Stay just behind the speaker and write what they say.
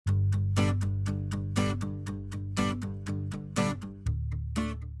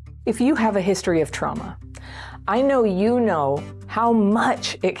If you have a history of trauma, I know you know how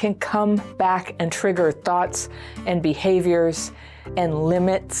much it can come back and trigger thoughts and behaviors and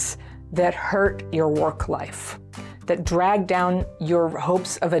limits that hurt your work life, that drag down your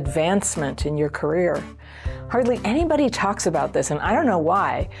hopes of advancement in your career. Hardly anybody talks about this, and I don't know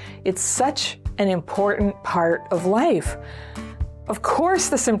why. It's such an important part of life. Of course,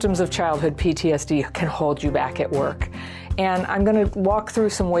 the symptoms of childhood PTSD can hold you back at work. And I'm going to walk through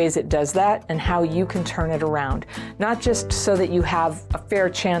some ways it does that and how you can turn it around. Not just so that you have a fair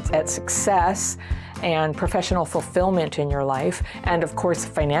chance at success and professional fulfillment in your life, and of course,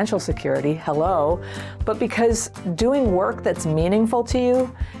 financial security, hello, but because doing work that's meaningful to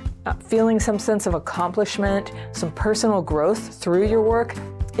you, feeling some sense of accomplishment, some personal growth through your work,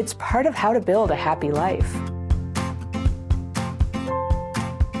 it's part of how to build a happy life.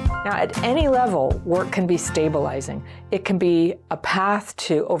 Now, at any level, work can be stabilizing. It can be a path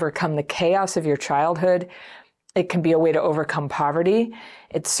to overcome the chaos of your childhood. It can be a way to overcome poverty.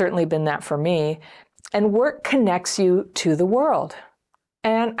 It's certainly been that for me. And work connects you to the world.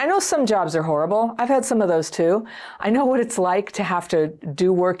 And I know some jobs are horrible. I've had some of those too. I know what it's like to have to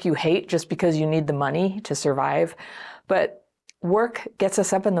do work you hate just because you need the money to survive. But work gets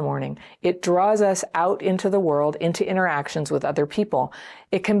us up in the morning. It draws us out into the world, into interactions with other people.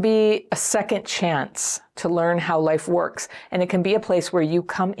 It can be a second chance to learn how life works. And it can be a place where you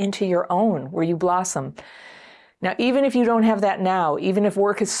come into your own, where you blossom. Now, even if you don't have that now, even if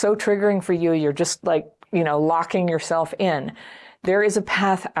work is so triggering for you, you're just locking yourself in, there is a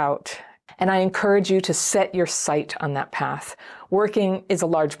path out. And I encourage you to set your sight on that path. Working is a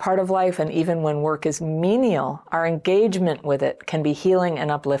large part of life, and even when work is menial, our engagement with it can be healing and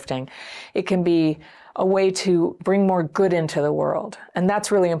uplifting. It can be a way to bring more good into the world, and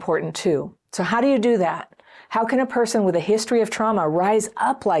that's really important too. So how do you do that? How can a person with a history of trauma rise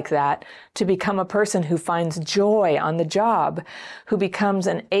up like that to become a person who finds joy on the job, who becomes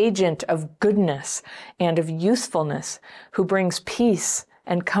an agent of goodness and of usefulness, who brings peace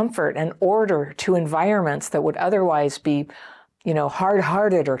and comfort and order to environments that would otherwise be,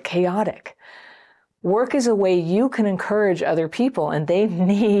 hard-hearted or chaotic? Work is a way you can encourage other people, and they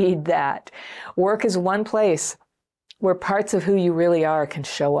need that. Work is one place where parts of who you really are can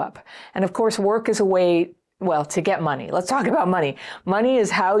show up. And of course, work is a way, to get money. Let's talk about money. Money is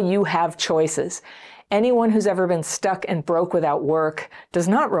how you have choices. Anyone who's ever been stuck and broke without work does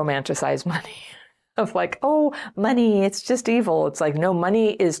not romanticize money. Of money, it's just evil. It's like, no,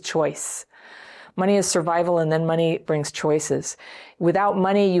 money is choice. Money is survival, and then money brings choices. Without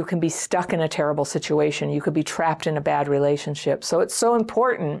money, you can be stuck in a terrible situation. You could be trapped in a bad relationship. So it's so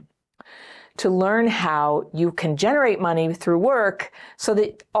important to learn how you can generate money through work so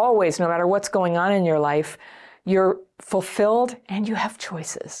that always, no matter what's going on in your life, you're fulfilled and you have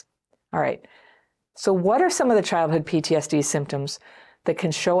choices. All right. So what are some of the childhood PTSD symptoms that can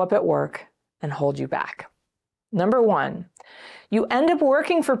show up at work and hold you back? Number one, you end up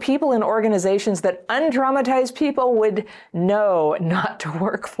working for people in organizations that untraumatized people would know not to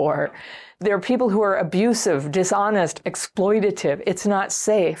work for. There are people who are abusive, dishonest, exploitative. It's not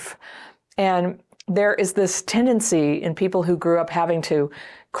safe. And there is this tendency in people who grew up having to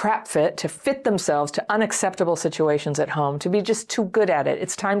to fit themselves to unacceptable situations at home, to be just too good at it.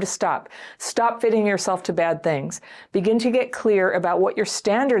 It's time to stop. Stop fitting yourself to bad things. Begin to get clear about what your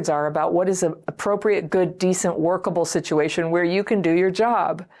standards are, about what is an appropriate, good, decent, workable situation where you can do your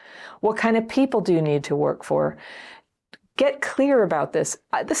job. What kind of people do you need to work for? Get clear about this.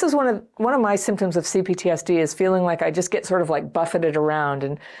 This is one of my symptoms of CPTSD, is feeling like I just get sort of like buffeted around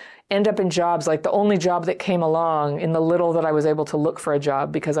and end up in jobs like the only job that came along in the little that I was able to look for a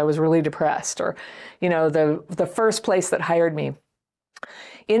job because I was really depressed, or, the first place that hired me.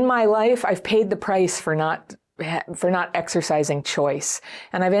 In my life, I've paid the price for not exercising choice.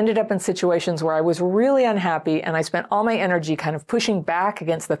 And I've ended up in situations where I was really unhappy and I spent all my energy kind of pushing back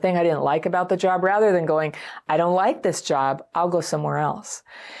against the thing I didn't like about the job, rather than going, I don't like this job, I'll go somewhere else.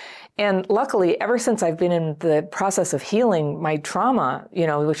 And luckily, ever since I've been in the process of healing my trauma,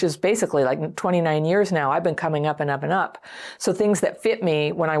 which is basically like 29 years now, I've been coming up and up and up. So things that fit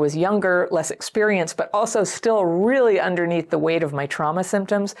me when I was younger, less experienced, but also still really underneath the weight of my trauma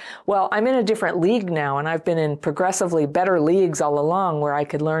symptoms. Well, I'm in a different league now, and I've been in progressively better leagues all along where I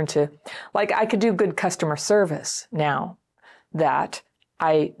could learn to, I could do good customer service now that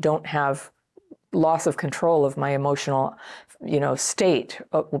I don't have loss of control of my emotional state,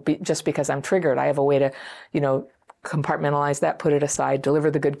 just because I'm triggered. I have a way to, compartmentalize that, put it aside, deliver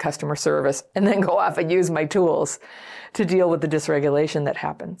the good customer service, and then go off and use my tools to deal with the dysregulation that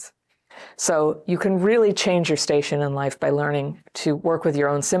happens. So you can really change your station in life by learning to work with your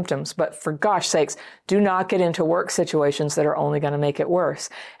own symptoms. But for gosh sakes, do not get into work situations that are only going to make it worse.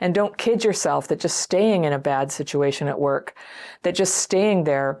 And don't kid yourself that just staying in a bad situation at work, that just staying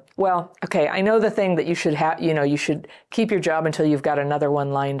there, well, okay, I know the thing that you should have, you should keep your job until you've got another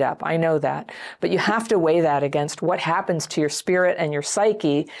one lined up. I know that. But you have to weigh that against what happens to your spirit and your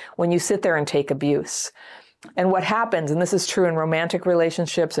psyche when you sit there and take abuse. And what happens, and this is true in romantic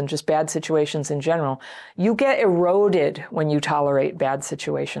relationships and just bad situations in general, you get eroded when you tolerate bad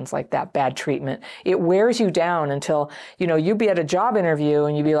situations like that, bad treatment. It wears you down until, you'd be at a job interview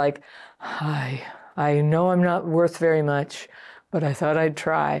and you'd be like, hi, I know I'm not worth very much, but I thought I'd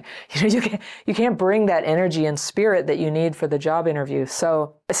try. You can't bring that energy and spirit that you need for the job interview.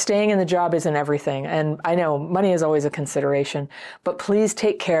 So staying in the job isn't everything. And I know money is always a consideration, but please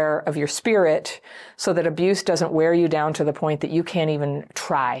take care of your spirit so that abuse doesn't wear you down to the point that you can't even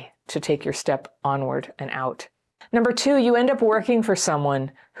try to take your step onward and out. Number 2, you end up working for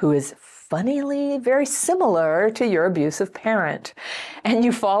someone who is funnily very similar to your abusive parent. And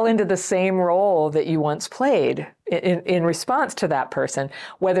you fall into the same role that you once played in response to that person,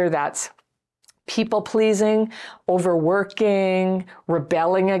 whether that's people-pleasing, overworking,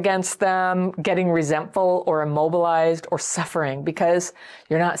 rebelling against them, getting resentful or immobilized or suffering because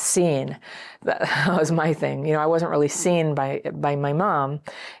you're not seen. That was my thing. I wasn't really seen by my mom,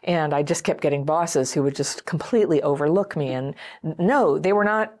 and I just kept getting bosses who would just completely overlook me. And no, they were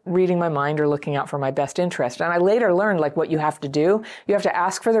not reading my mind or looking out for my best interest. And I later learned what you have to do. You have to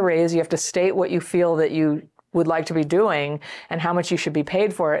ask for the raise. You have to state what you feel that you would like to be doing and how much you should be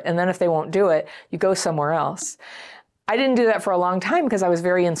paid for it. And then if they won't do it, you go somewhere else. I didn't do that for a long time because I was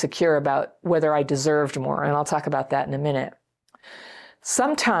very insecure about whether I deserved more. And I'll talk about that in a minute.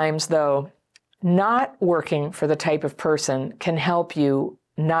 Sometimes, though, not working for the type of person can help you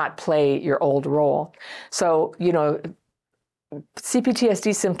not play your old role. So,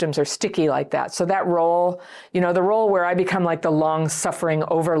 CPTSD symptoms are sticky like that. So that role, the role where I become like the long-suffering,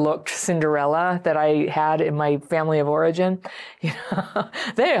 overlooked Cinderella that I had in my family of origin,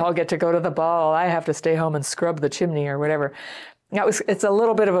 they all get to go to the ball. I have to stay home and scrub the chimney or whatever. It's a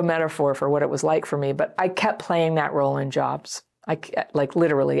little bit of a metaphor for what it was like for me, but I kept playing that role in jobs.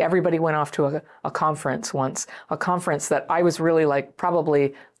 Literally, everybody went off to a conference once, a conference that I was really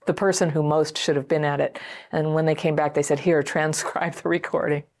probably the person who most should have been at it. And when they came back, they said, here, transcribe the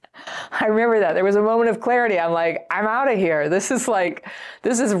recording. I remember that. There was a moment of clarity. I'm like, I'm out of here. This is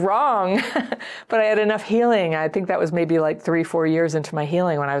wrong. But I had enough healing. I think that was maybe 3-4 years into my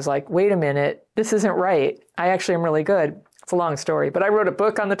healing when I was like, wait a minute, this isn't right. I actually am really good. It's a long story. But I wrote a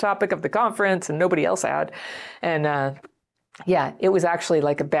book on the topic of the conference and nobody else had. And yeah, it was actually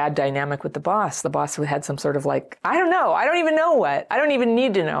a bad dynamic with the boss. The boss had some sort of I don't know. I don't even know what. I don't even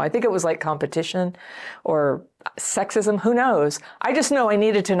need to know. I think it was competition or sexism. Who knows? I just know I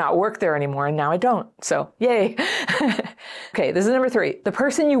needed to not work there anymore, and now I don't. So, yay. Okay, this is number 3. The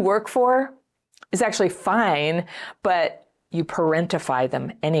person you work for is actually fine, but you parentify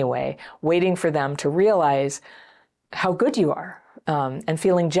them anyway, waiting for them to realize how good you are. And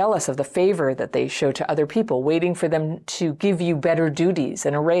feeling jealous of the favor that they show to other people, waiting for them to give you better duties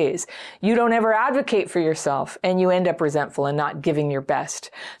and a raise. You don't ever advocate for yourself, and you end up resentful and not giving your best.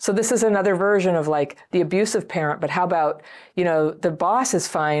 So this is another version of the abusive parent, but how about, the boss is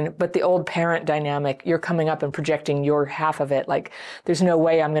fine, but the old parent dynamic, you're coming up and projecting your half of it. There's no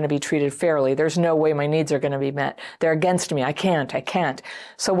way I'm going to be treated fairly. There's no way my needs are going to be met. They're against me. I can't.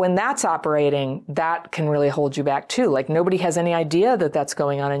 So when that's operating, that can really hold you back too. Nobody has any idea that that's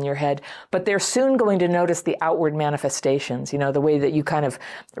going on in your head, but they're soon going to notice the outward manifestations, the way that you kind of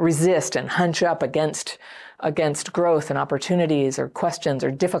resist and hunch up against growth and opportunities or questions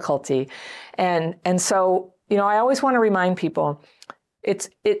or difficulty. And so, I always want to remind people,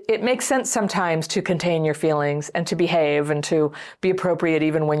 it makes sense sometimes to contain your feelings and to behave and to be appropriate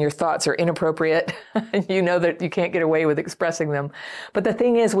even when your thoughts are inappropriate. You know that you can't get away with expressing them. But the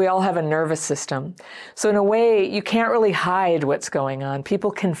thing is, we all have a nervous system. So in a way, you can't really hide what's going on. People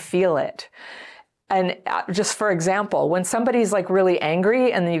can feel it. And just for example, when somebody's really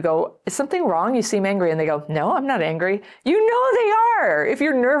angry and then you go, is something wrong? You seem angry. And they go, no, I'm not angry. You know they are. If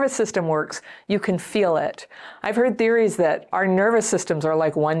your nervous system works, you can feel it. I've heard theories that our nervous systems are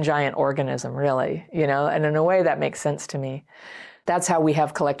like one giant organism, really, and in a way that makes sense to me. That's how we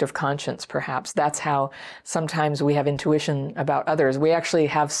have collective conscience, perhaps. That's how sometimes we have intuition about others. We actually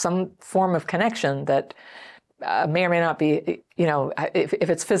have some form of connection that may or may not be, if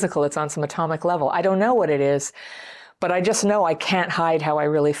it's physical, it's on some atomic level. I don't know what it is, but I just know I can't hide how I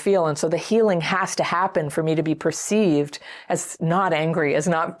really feel. And so the healing has to happen for me to be perceived as not angry, as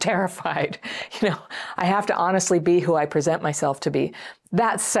not terrified. I have to honestly be who I present myself to be.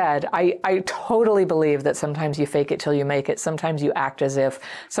 That said, I totally believe that sometimes you fake it till you make it. Sometimes you act as if.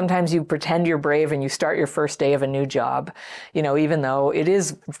 Sometimes you pretend you're brave and you start your first day of a new job, even though it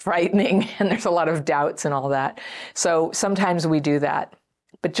is frightening and there's a lot of doubts and all that. So sometimes we do that.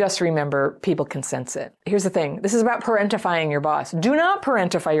 But just remember, people can sense it. Here's the thing. This is about parentifying your boss. Do not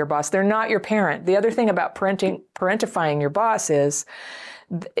parentify your boss. They're not your parent. The other thing about parentifying your boss is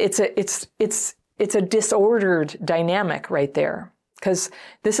it's a disordered dynamic right there. Because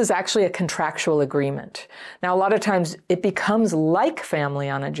this is actually a contractual agreement. Now, a lot of times it becomes like family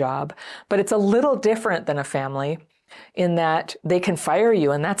on a job, but it's a little different than a family in that they can fire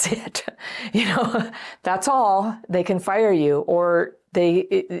you and that's it. That's all. They can fire you, or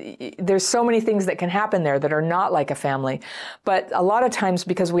there's so many things that can happen there that are not like a family. But a lot of times,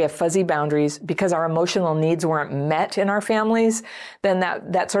 because we have fuzzy boundaries, because our emotional needs weren't met in our families, then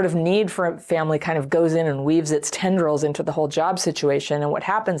that sort of need for a family kind of goes in and weaves its tendrils into the whole job situation. And what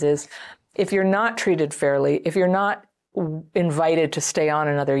happens is, if you're not treated fairly, if you're not invited to stay on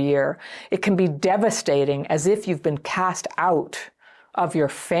another year, it can be devastating, as if you've been cast out of your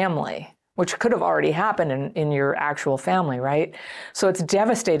family, which could have already happened in your actual family, right? So it's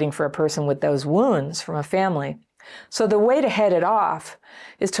devastating for a person with those wounds from a family. So the way to head it off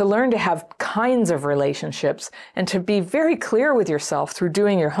is to learn to have kinds of relationships and to be very clear with yourself through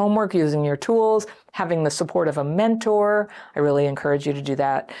doing your homework, using your tools, having the support of a mentor. I really encourage you to do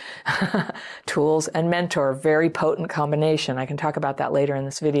that. Tools and mentor, very potent combination. I can talk about that later in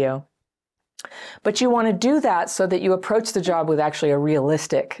this video. But you want to do that so that you approach the job with actually a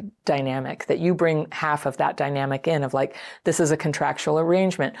realistic dynamic, that you bring half of that dynamic in of like, this is a contractual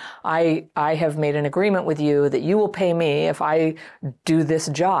arrangement. I have made an agreement with you that you will pay me if I do this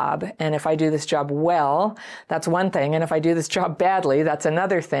job. And if I do this job well, that's one thing. And if I do this job badly, that's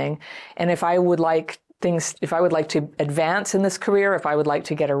another thing. And if I would like to advance in this career, if I would like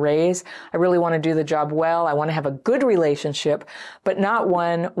to get a raise, I really want to do the job well. I want to have a good relationship, but not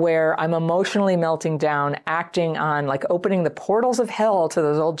one where I'm emotionally melting down, acting on, like opening the portals of hell to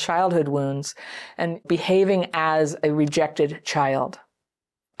those old childhood wounds and behaving as a rejected child.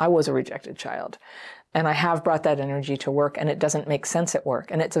 I was a rejected child. And I have brought that energy to work, and it doesn't make sense at work.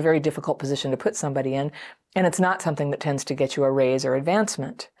 And it's a very difficult position to put somebody in. And it's not something that tends to get you a raise or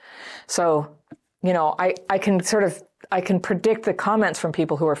advancement. So, I can predict the comments from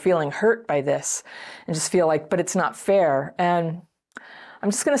people who are feeling hurt by this and just feel like, but it's not fair. And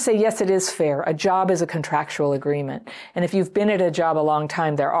I'm just going to say, yes, it is fair. A job is a contractual agreement. And if you've been at a job a long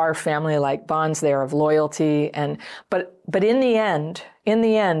time, there are family-like bonds there of loyalty. But in the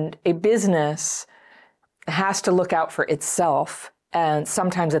end, a business has to look out for itself, and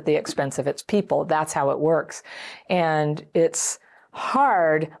sometimes at the expense of its people. That's how it works. And it's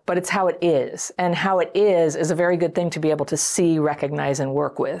hard, but it's how it is. And how it is a very good thing to be able to see, recognize, and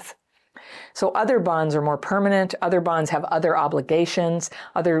work with. So other bonds are more permanent. Other bonds have other obligations,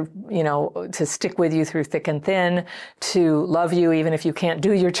 to stick with you through thick and thin, to love you even if you can't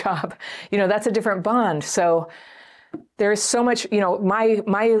do your job. That's a different bond. So there's so much,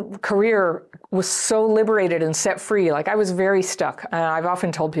 my career was so liberated and set free. Like, I was very stuck. I've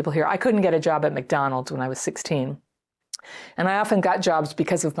often told people here, I couldn't get a job at McDonald's when I was 16. And I often got jobs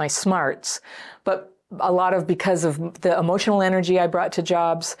because of my smarts, but a lot of because of the emotional energy I brought to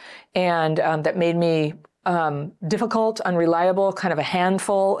jobs, and that made me difficult, unreliable, kind of a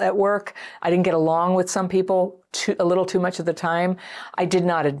handful at work. I didn't get along with some people a little too much of the time. I did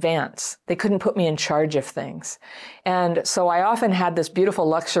not advance. They couldn't put me in charge of things. And so I often had this beautiful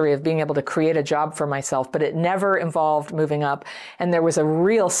luxury of being able to create a job for myself, but it never involved moving up. And there was a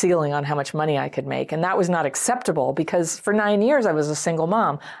real ceiling on how much money I could make. And that was not acceptable, because for 9 years I was a single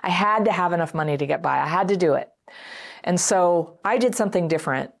mom. I had to have enough money to get by. I had to do it. And so I did something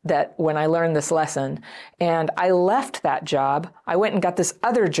different that when I learned this lesson, and I left that job. I went and got this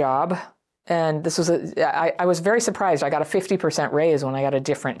other job. And this was I was very surprised. I got a 50% raise when I got a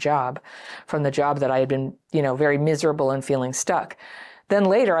different job from the job that I had been, very miserable and feeling stuck. Then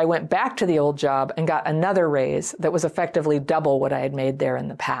later I went back to the old job and got another raise that was effectively double what I had made there in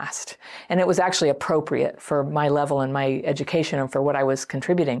the past. And it was actually appropriate for my level and my education and for what I was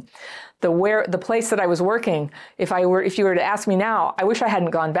contributing. the place that I was working, if you were to ask me now, I wish I hadn't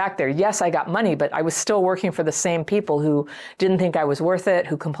gone back there. Yes, I got money, but I was still working for the same people who didn't think I was worth it,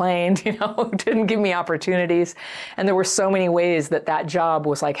 who complained, who didn't give me opportunities. And there were so many ways that job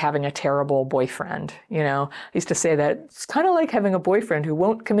was like having a terrible boyfriend. I used to say that it's kind of like having a boyfriend who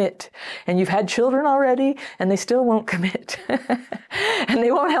won't commit, and you've had children already and they still won't commit and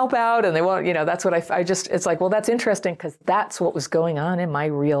they won't help out, and they won't, that's what it's like, well, that's interesting, because that's what was going on in my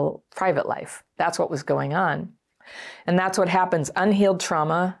real private life. That's what was going on. And that's what happens. Unhealed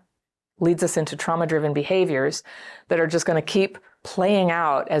trauma leads us into trauma-driven behaviors that are just going to keep playing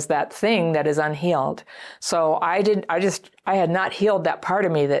out as that thing that is unhealed. So I had not healed that part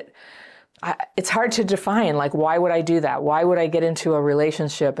of me that it's hard to define. Like, why would I do that? Why would I get into a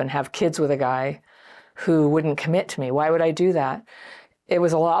relationship and have kids with a guy who wouldn't commit to me? Why would I do that? It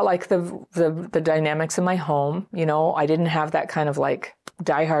was a lot like the dynamics in my home. I didn't have that kind of like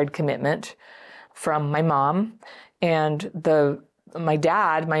diehard commitment from my mom, and my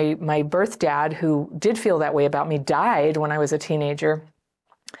dad, my birth dad, who did feel that way about me, died when I was a teenager.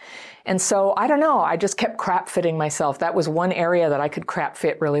 And so I don't know, I just kept crap fitting myself. That was one area that I could crap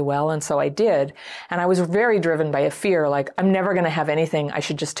fit really well, and so I did. And I was very driven by a fear, like, I'm never going to have anything. I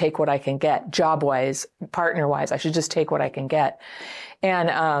should just take what I can get, job-wise, partner-wise. I should just take what I can get.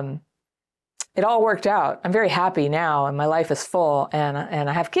 And it all worked out. I'm very happy now, and my life is full, and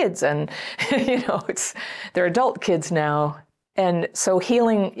I have kids, and they're adult kids now. And so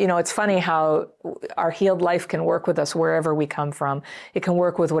healing, it's funny how our healed life can work with us wherever we come from. It can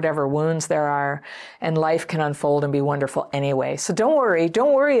work with whatever wounds there are, and life can unfold and be wonderful anyway. So don't worry.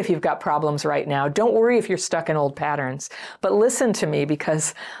 Don't worry if you've got problems right now. Don't worry if you're stuck in old patterns. But listen to me,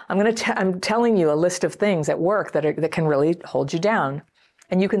 because I'm telling you a list of things at work that can really hold you down.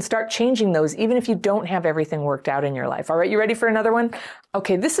 And you can start changing those even if you don't have everything worked out in your life. All right, you ready for another one?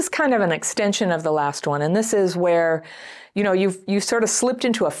 Okay, this is kind of an extension of the last one. And this is where, you've sort of slipped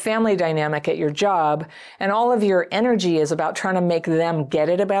into a family dynamic at your job, and all of your energy is about trying to make them get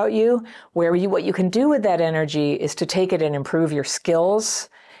it about you, what you can do with that energy is to take it and improve your skills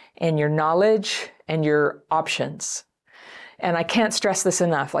and your knowledge and your options. And I can't stress this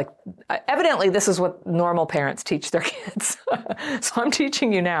enough. Like, evidently, this is what normal parents teach their kids. So I'm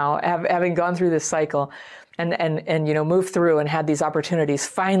teaching you now, having gone through this cycle and moved through and had these opportunities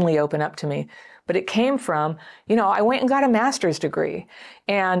finally open up to me. But it came from, I went and got a master's degree.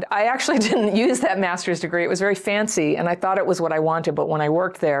 And I actually didn't use that master's degree. It was very fancy, and I thought it was what I wanted. But when I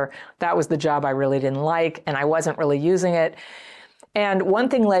worked there, that was the job I really didn't like, and I wasn't really using it. And one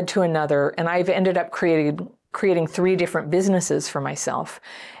thing led to another, and I've ended up creating 3 different businesses for myself.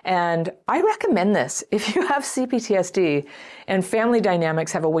 And I recommend this. If you have CPTSD and family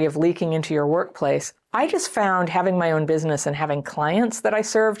dynamics have a way of leaking into your workplace, I just found having my own business and having clients that I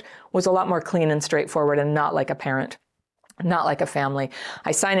served was a lot more clean and straightforward, and not like a parent. Not like a family.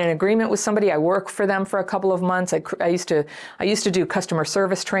 I signed an agreement with somebody. I work for them for a couple of months. I used to do customer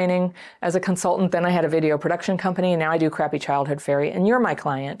service training as a consultant. Then I had a video production company, and now I do Crappy Childhood Fairy, and you're my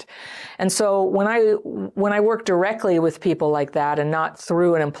client. And so when I work directly with people like that and not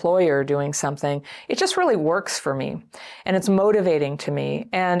through an employer doing something, it just really works for me, and it's motivating to me.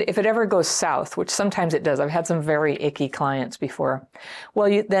 And if it ever goes south, which sometimes it does, I've had some very icky clients before,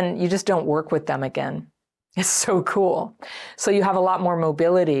 well, then you just don't work with them again. It's so cool. So you have a lot more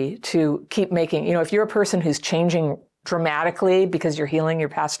mobility to keep making, if you're a person who's changing dramatically because you're healing your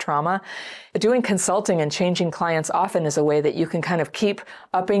past trauma, doing consulting and changing clients often is a way that you can kind of keep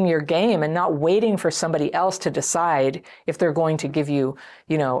upping your game and not waiting for somebody else to decide if they're going to give you,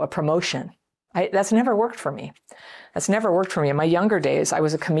 a promotion. That's never worked for me. In my younger days, I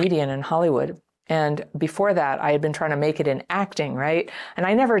was a comedian in Hollywood. And before that, I had been trying to make it in acting, right? And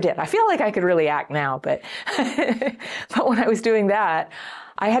I never did. I feel like I could really act now, but but when I was doing that,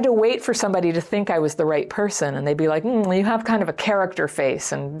 I had to wait for somebody to think I was the right person. And they'd be like, you have kind of a character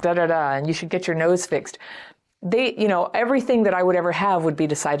face and da-da-da, and you should get your nose fixed. Everything that I would ever have would be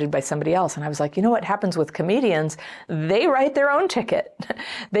decided by somebody else. And I was like, what happens with comedians? They write their own ticket.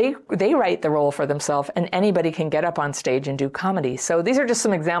 They write the role for themselves, and anybody can get up on stage and do comedy. So these are just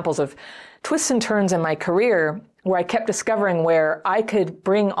some examples of twists and turns in my career where I kept discovering where I could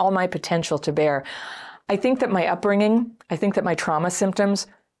bring all my potential to bear. I think that my upbringing, my trauma symptoms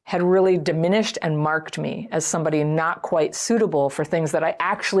had really diminished and marked me as somebody not quite suitable for things that I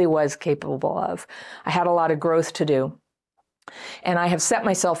actually was capable of. I had a lot of growth to do. And I have set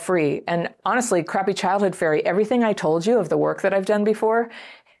myself free. And honestly, Crappy Childhood Fairy, everything I told you of the work that I've done before,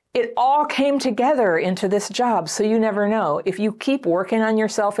 it all came together into this job. So you never know. If you keep working on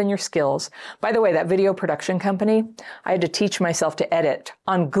yourself and your skills. By the way, that video production company, I had to teach myself to edit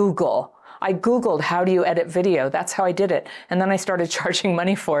on Google. I Googled, how do you edit video? That's how I did it. And then I started charging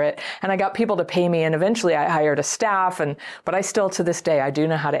money for it. And I got people to pay me. And eventually I hired a staff. But I still, to this day, I do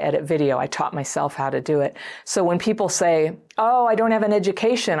know how to edit video. I taught myself how to do it. So when people say, oh, I don't have an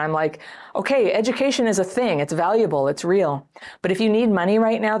education, I'm like, okay, education is a thing. It's valuable. It's real. But if you need money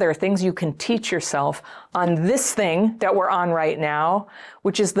right now, there are things you can teach yourself on this thing that we're on right now,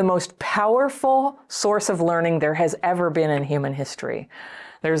 which is the most powerful source of learning there has ever been in human history.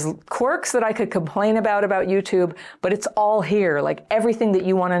 There's quirks that I could complain about YouTube, but it's all here. Like everything that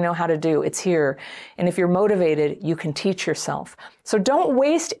you want to know how to do, it's here. And if you're motivated, you can teach yourself. So don't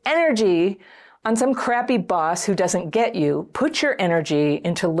waste energy on some crappy boss who doesn't get you. Put your energy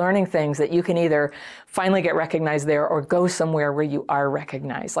into learning things that you can either finally get recognized there or go somewhere where you are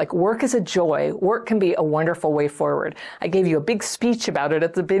recognized. Like work is a joy. Work can be a wonderful way forward. I gave you a big speech about it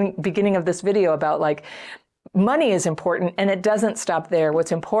at the beginning of this video about like, money is important, and it doesn't stop there.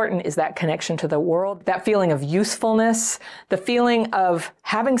 What's important is that connection to the world, that feeling of usefulness, the feeling of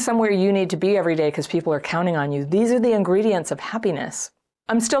having somewhere you need to be every day because people are counting on you. These are the ingredients of happiness.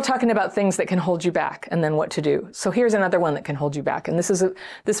 I'm still talking about things that can hold you back and then what to do. So here's another one that can hold you back. And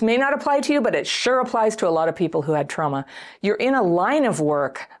this may not apply to you, but it sure applies to a lot of people who had trauma. You're in a line of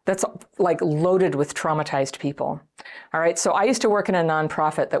work that's like loaded with traumatized people. All right. So I used to work in a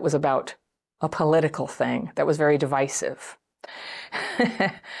nonprofit that was about a political thing that was very divisive.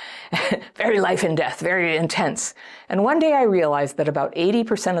 Very life and death, very intense. And one day I realized that about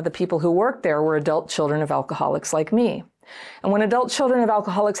 80% of the people who worked there were adult children of alcoholics like me. And when adult children of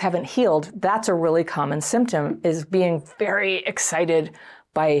alcoholics haven't healed, that's a really common symptom, is being very excited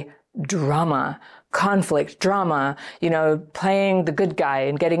by drama, conflict, drama, playing the good guy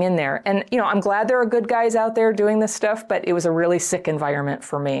and getting in there. And, I'm glad there are good guys out there doing this stuff, but it was a really sick environment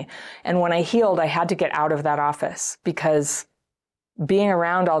for me. And when I healed, I had to get out of that office because being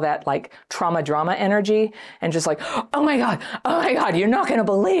around all that like trauma drama energy and just like, oh my God, you're not going to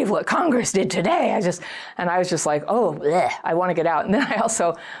believe what Congress did today. I was just like, oh, bleh, I want to get out. And then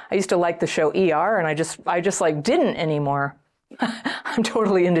I used to like the show ER, and I just like didn't anymore. I'm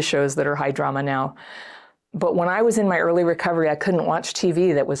totally into shows that are high drama now. But when I was in my early recovery, I couldn't watch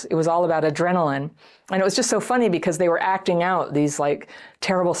TV. It was all about adrenaline. And it was just so funny because they were acting out these like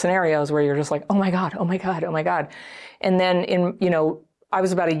terrible scenarios where you're just like, oh my God, oh my God, oh my God. And then I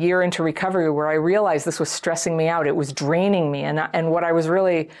was about a year into recovery where I realized this was stressing me out. It was draining me. And what I was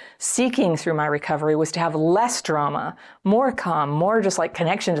really seeking through my recovery was to have less drama, more calm, more just like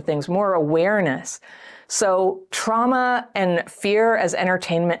connection to things, more awareness. So trauma and fear as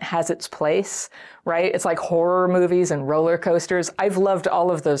entertainment has its place, right? It's like horror movies and roller coasters. I've loved all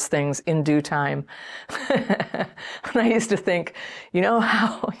of those things in due time. And I used to think,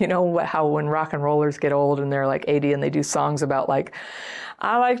 how when rock and rollers get old and they're like 80 and they do songs about like,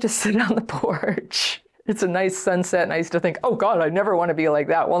 I like to sit on the porch. It's a nice sunset. And I used to think, oh God, I never want to be like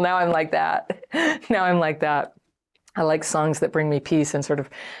that. Well, now I'm like that. I like songs that bring me peace and sort of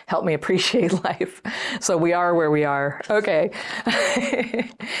help me appreciate life. So we are where we are. Okay.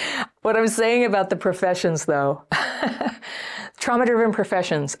 What I'm saying about the professions, though, trauma-driven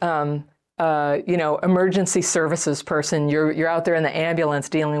professions, emergency services person, you're out there in the ambulance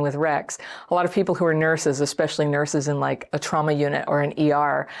dealing with wrecks. A lot of people who are nurses, especially nurses in like a trauma unit or an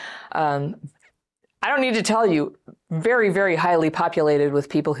ER, I don't need to tell you, very, very highly populated with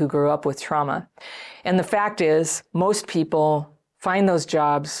people who grew up with trauma. And the fact is, most people find those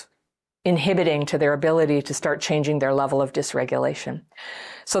jobs inhibiting to their ability to start changing their level of dysregulation.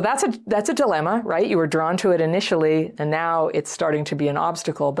 So that's a dilemma, right? You were drawn to it initially, and now it's starting to be an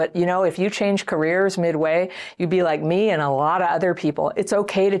obstacle. But if you change careers midway, you'd be like me and a lot of other people. It's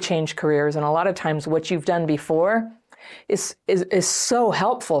okay to change careers, and a lot of times what you've done before is so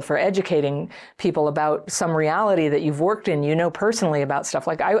helpful for educating people about some reality that you've worked in, personally about stuff.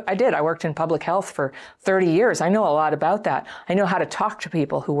 Like I did. I worked in public health for 30 years. I know a lot about that. I know how to talk to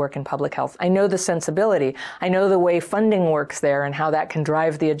people who work in public health. I know the sensibility. I know the way funding works there and how that can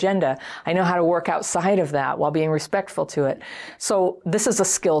drive the agenda. I know how to work outside of that while being respectful to it. So this is a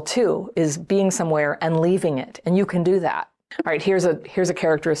skill too, is being somewhere and leaving it. And you can do that. All right, here's a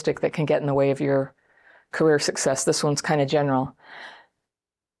characteristic that can get in the way of your career success. This one's kind of general.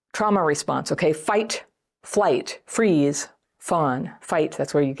 Trauma response, okay? Fight, flight, freeze, fawn. Fight,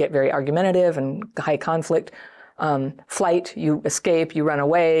 that's where you get very argumentative and high conflict. Flight, you escape, you run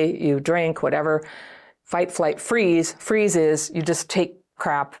away, you drink, whatever. Fight, flight, freeze. Freeze is you just take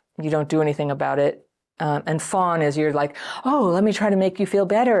crap, you don't do anything about it. And fawn is you're like, oh, let me try to make you feel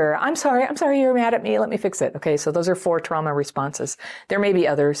better. I'm sorry you're mad at me, let me fix it. Okay, so those are 4 trauma responses. There may be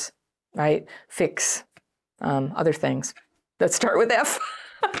others, right? Fix. Other things that start with F.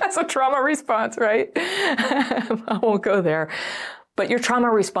 That's a trauma response, right? I won't go there. But your trauma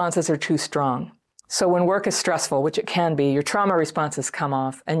responses are too strong. So when work is stressful, which it can be, your trauma responses come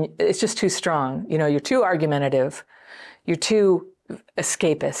off and it's just too strong. You're too argumentative. You're too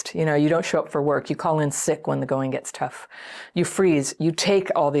escapist. You don't show up for work. You call in sick when the going gets tough. You freeze. You take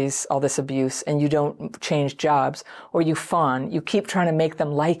all this abuse and you don't change jobs, or you fawn. You keep trying to make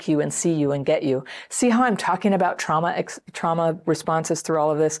them like you and see you and get you. See how I'm talking about trauma responses through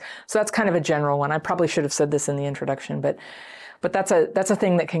all of this? So that's kind of a general one. I probably should have said this in the introduction, but that's a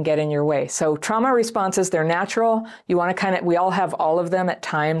thing that can get in your way. So trauma responses, they're natural. You want to we all have all of them at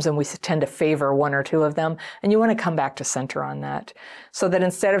times, and we tend to favor one or two of them. And you want to come back to center on that. So that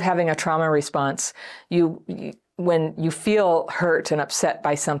instead of having a trauma response, when you feel hurt and upset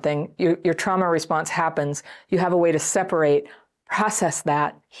by something, your trauma response happens, you have a way to separate, process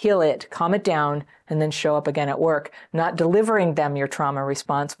that, heal it, calm it down, and then show up again at work, not delivering them your trauma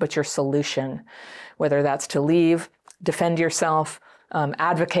response, but your solution, whether that's to leave, defend yourself,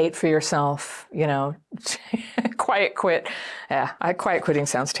 advocate for yourself, quiet quit. Yeah, quiet quitting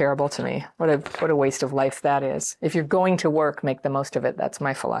sounds terrible to me. What a waste of life that is. If you're going to work, make the most of it. That's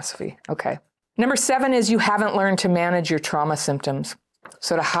my philosophy. Okay. Number 7 is you haven't learned to manage your trauma symptoms.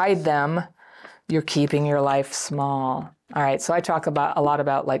 So to hide them, you're keeping your life small. All right, so I talk a lot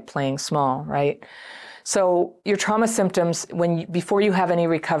about like playing small, right? So your trauma symptoms, before you have any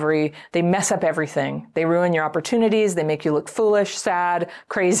recovery, they mess up everything. They ruin your opportunities. They make you look foolish, sad,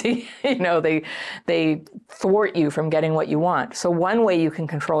 crazy. They thwart you from getting what you want. So one way you can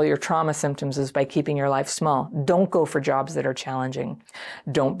control your trauma symptoms is by keeping your life small. Don't go for jobs that are challenging.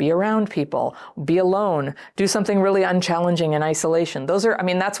 Don't be around people. Be alone. Do something really unchallenging in isolation.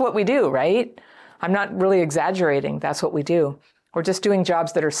 That's what we do, right? I'm not really exaggerating. That's what we do. Or just doing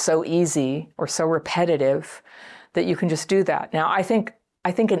jobs that are so easy or so repetitive that you can just do that. Now, I think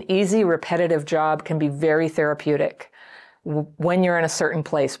an easy, repetitive job can be very therapeutic when you're in a certain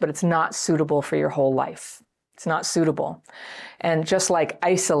place, but it's not suitable for your whole life. It's not suitable. And just like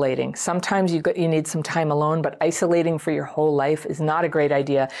isolating, sometimes you need some time alone, but isolating for your whole life is not a great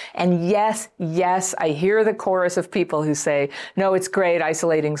idea. And yes, I hear the chorus of people who say, no, it's great,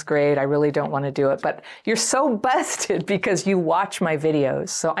 isolating's great, I really don't want to do it. But you're so busted because you watch my videos,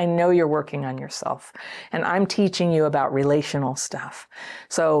 so I know you're working on yourself. And I'm teaching you about relational stuff.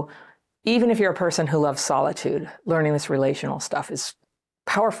 So even if you're a person who loves solitude, learning this relational stuff is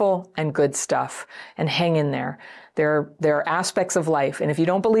powerful and good stuff, and hang in there. There are aspects of life, and if you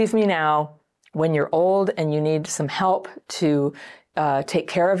don't believe me now, when you're old and you need some help to take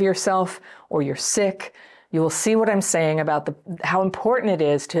care of yourself, or you're sick, you will see what I'm saying about how important it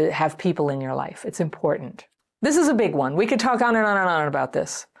is to have people in your life. It's important. This is a big one. We could talk on and on and on about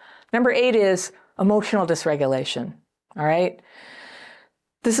this. Number 8 is emotional dysregulation. All right?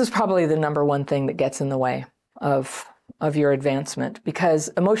 This is probably the number one thing that gets in the way of your advancement, because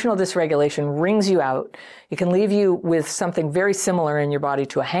emotional dysregulation wrings you out. It can leave you with something very similar in your body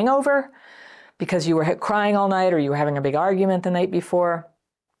to a hangover because you were crying all night or you were having a big argument the night before.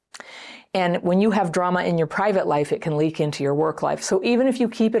 And when you have drama in your private life, it can leak into your work life. So even if you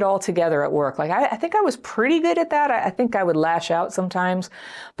keep it all together at work, like I think I was pretty good at that. I think I would lash out sometimes,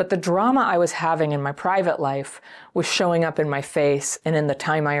 but the drama I was having in my private life was showing up in my face and in the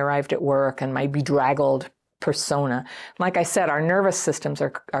time I arrived at work and my bedraggled persona. Like I said, our nervous systems are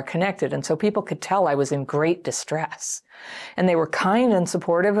connected. And so people could tell I was in great distress. And they were kind and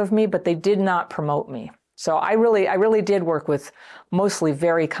supportive of me, but they did not promote me. So I really did work with mostly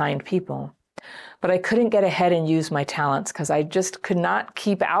very kind people. But I couldn't get ahead and use my talents because I just could not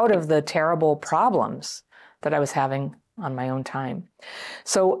keep out of the terrible problems that I was having on my own time.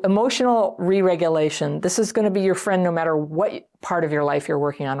 So emotional re-regulation, this is going to be your friend no matter what part of your life you're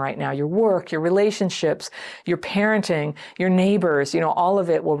working on right now. Your work, your relationships, your parenting, your neighbors, all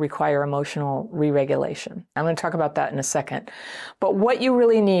of it will require emotional re-regulation. I'm going to talk about that in a second. But what you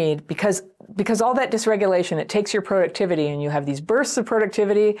really need, because all that dysregulation, it takes your productivity and you have these bursts of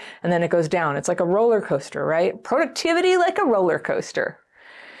productivity and then it goes down. It's like a roller coaster, right? Productivity like a roller coaster.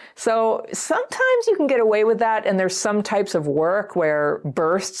 So sometimes you can get away with that, and there's some types of work where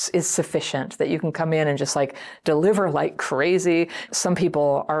bursts is sufficient, that you can come in and just deliver like crazy. Some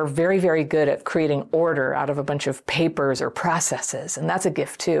people are very, very good at creating order out of a bunch of papers or processes, and that's a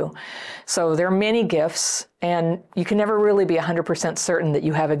gift too. So there are many gifts, and you can never really be 100% certain that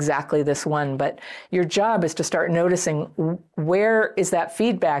you have exactly this one, but your job is to start noticing where is that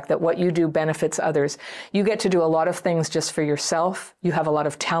feedback that what you do benefits others. You get to do a lot of things just for yourself. You have a lot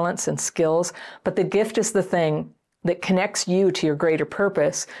of talents and skills, but the gift is the thing that connects you to your greater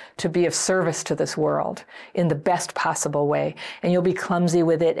purpose to be of service to this world in the best possible way. And you'll be clumsy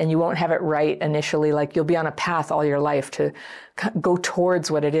with it, and you won't have it right initially. Like, you'll be on a path all your life to go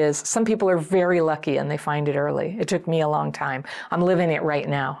towards what it is. Some people are very lucky and they find it early. It took me a long time. I'm living it right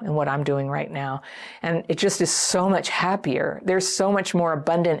now in what I'm doing right now. And it just is so much happier. There's so much more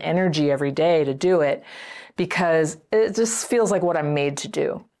abundant energy every day to do it, because it just feels like what I'm made to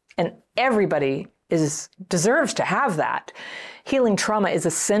do. And everybody deserves to have that. Healing trauma is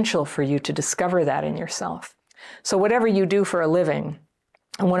essential for you to discover that in yourself. So whatever you do for a living,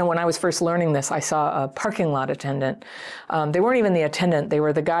 and when I was first learning this, I saw a parking lot attendant. They weren't even the attendant. They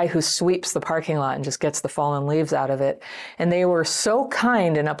were the guy who sweeps the parking lot and just gets the fallen leaves out of it. And they were so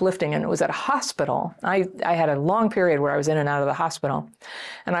kind and uplifting. And it was at a hospital. I had a long period where I was in and out of the hospital.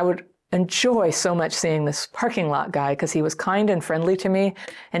 And I would enjoy so much seeing this parking lot guy, because he was kind and friendly to me,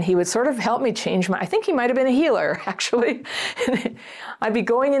 and he would sort of help me change I think he might have been a healer, actually. I'd be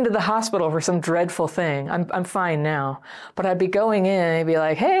going into the hospital for some dreadful thing. I'm fine now, but I'd be going in and he'd be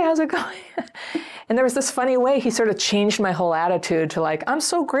like, "Hey, how's it going?" And there was this funny way he sort of changed my whole attitude to like, "I'm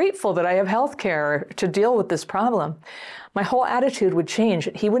so grateful that I have healthcare to deal with this problem." My whole attitude would change.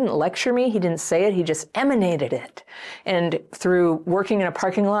 He wouldn't lecture me. He didn't say it. He just emanated it. And through working in a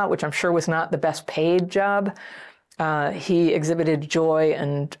parking lot, which I'm sure was not the best paid job, he exhibited joy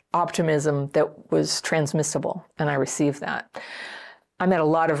and optimism that was transmissible. And I received that. I met a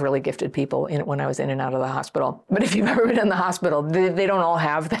lot of really gifted people when I was in and out of the hospital. But if you've ever been in the hospital, they don't all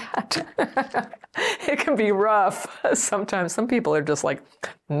have that. It can be rough. Sometimes some people are just like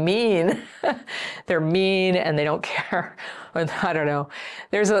mean. They're mean and they don't care. I don't know.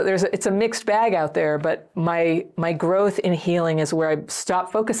 It's a mixed bag out there, but my growth in healing is where I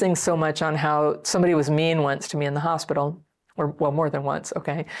stopped focusing so much on how somebody was mean once to me in the hospital, or well, more than once,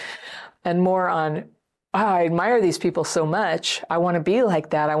 okay, and more on, I admire these people so much. I want to be like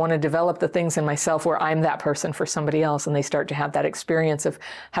that. I want to develop the things in myself where I'm that person for somebody else, and they start to have that experience of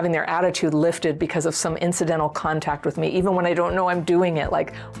having their attitude lifted because of some incidental contact with me, even when I don't know I'm doing it.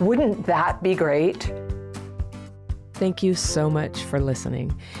 Like, wouldn't that be great? Thank you so much for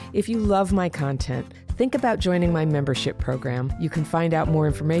listening. If you love my content, think about joining my membership program. You can find out more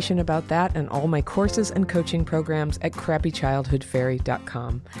information about that and all my courses and coaching programs at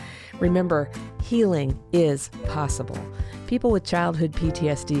crappychildhoodfairy.com. Remember, healing is possible. People with childhood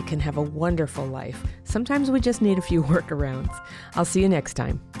PTSD can have a wonderful life. Sometimes we just need a few workarounds. I'll see you next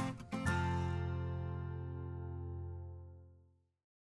time.